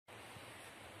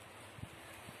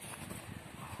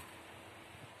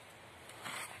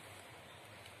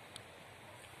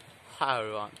Hi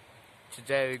everyone,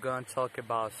 today we're gonna talk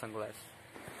about sunglasses.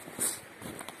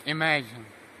 Imagine,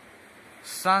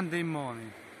 Sunday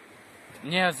morning,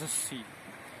 near the sea.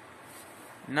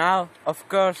 Now, of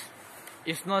course,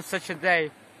 it's not such a day,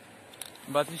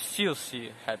 but you still see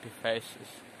happy faces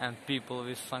and people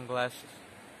with sunglasses.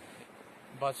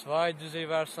 But why do they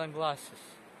wear sunglasses?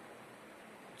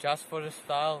 Just for the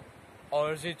style,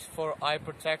 or is it for eye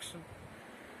protection?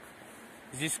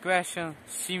 This question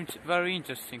seemed very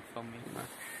interesting for me.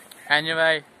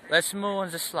 Anyway, let's move on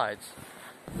the slides.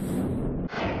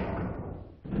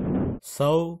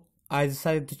 So, I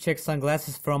decided to check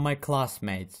sunglasses from my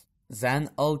classmates. Then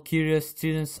all curious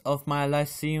students of my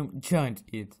lyceum joined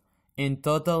it. In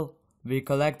total, we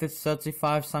collected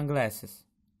 35 sunglasses.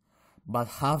 But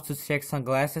how to check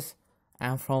sunglasses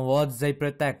and from what they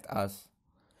protect us?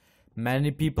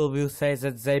 Many people will say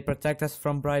that they protect us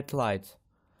from bright light.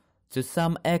 To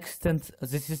some extent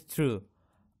this is true,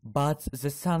 but the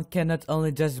sun cannot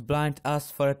only just blind us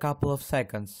for a couple of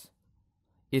seconds.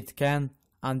 It can,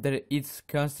 under its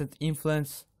constant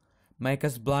influence, make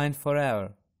us blind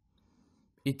forever.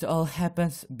 It all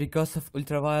happens because of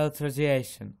ultraviolet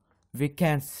radiation. We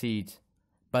can't see it,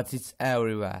 but it's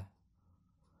everywhere.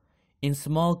 In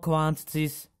small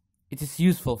quantities, it is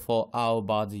useful for our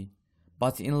body,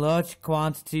 but in large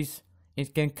quantities,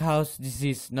 it can cause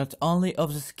disease not only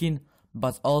of the skin,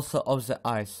 but also of the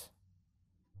eyes.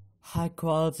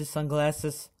 High-quality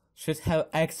sunglasses should have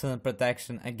excellent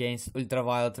protection against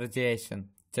ultraviolet radiation.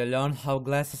 To learn how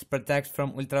glasses protect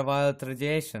from ultraviolet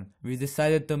radiation, we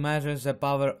decided to measure the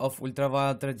power of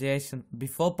ultraviolet radiation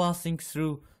before passing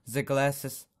through the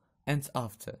glasses and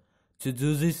after. To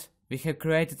do this, we have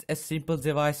created a simple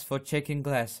device for checking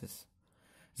glasses.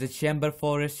 The chamber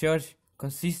for research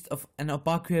consists of an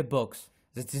opaque box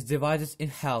that is divided in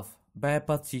half by a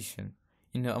partition.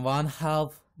 In one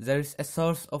half there is a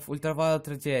source of ultraviolet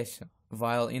radiation,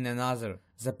 while in another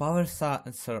the power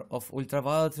sensor of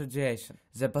ultraviolet radiation.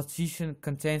 The partition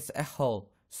contains a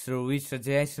hole through which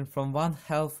radiation from one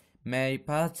half may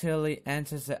partially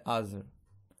enter the other.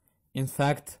 In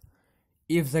fact,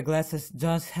 if the glasses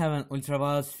don't have an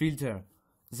ultraviolet filter,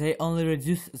 they only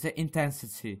reduce the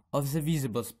intensity of the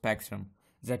visible spectrum.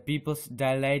 The pupils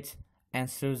dilate, and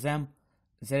through them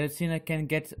the retina can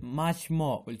get much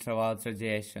more ultraviolet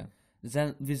radiation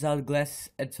than without glasses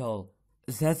at all.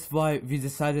 That's why we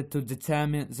decided to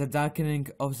determine the darkening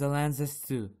of the lenses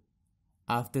too.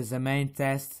 After the main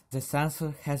test, the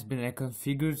sensor has been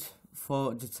reconfigured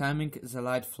for determining the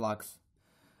light flux.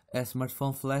 A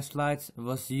smartphone flashlight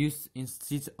was used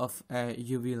instead of a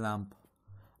UV lamp.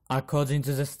 According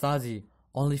to the study,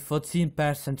 only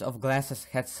 14% of glasses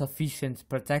had sufficient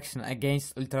protection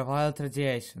against ultraviolet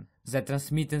radiation. The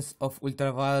transmittance of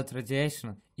ultraviolet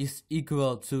radiation is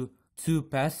equal to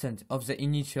 2% of the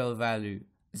initial value.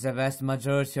 The vast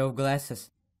majority of glasses,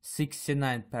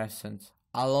 69%,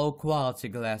 are low-quality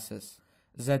glasses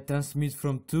that transmit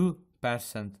from 2%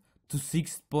 to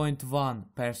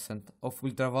 6.1% of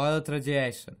ultraviolet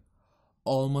radiation.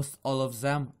 Almost all of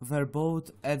them were bought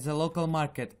at the local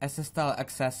market as a style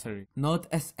accessory, not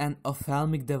as an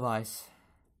ophthalmic device.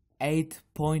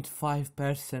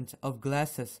 8.5% of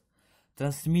glasses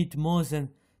transmit more than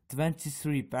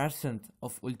 23%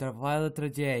 of ultraviolet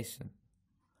radiation.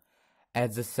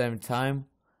 At the same time,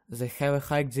 they have a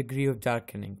high degree of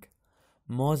darkening,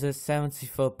 more than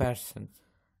 74%.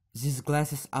 These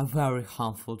glasses are very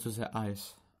harmful to the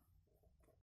eyes.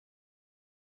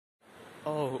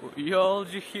 Oh, you're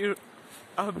already here?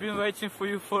 I've been waiting for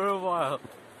you for a while.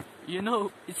 You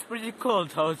know, it's pretty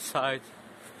cold outside.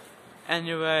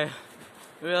 Anyway,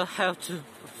 we'll have to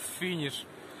finish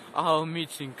our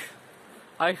meeting.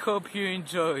 I hope you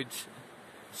enjoyed.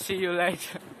 See you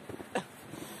later.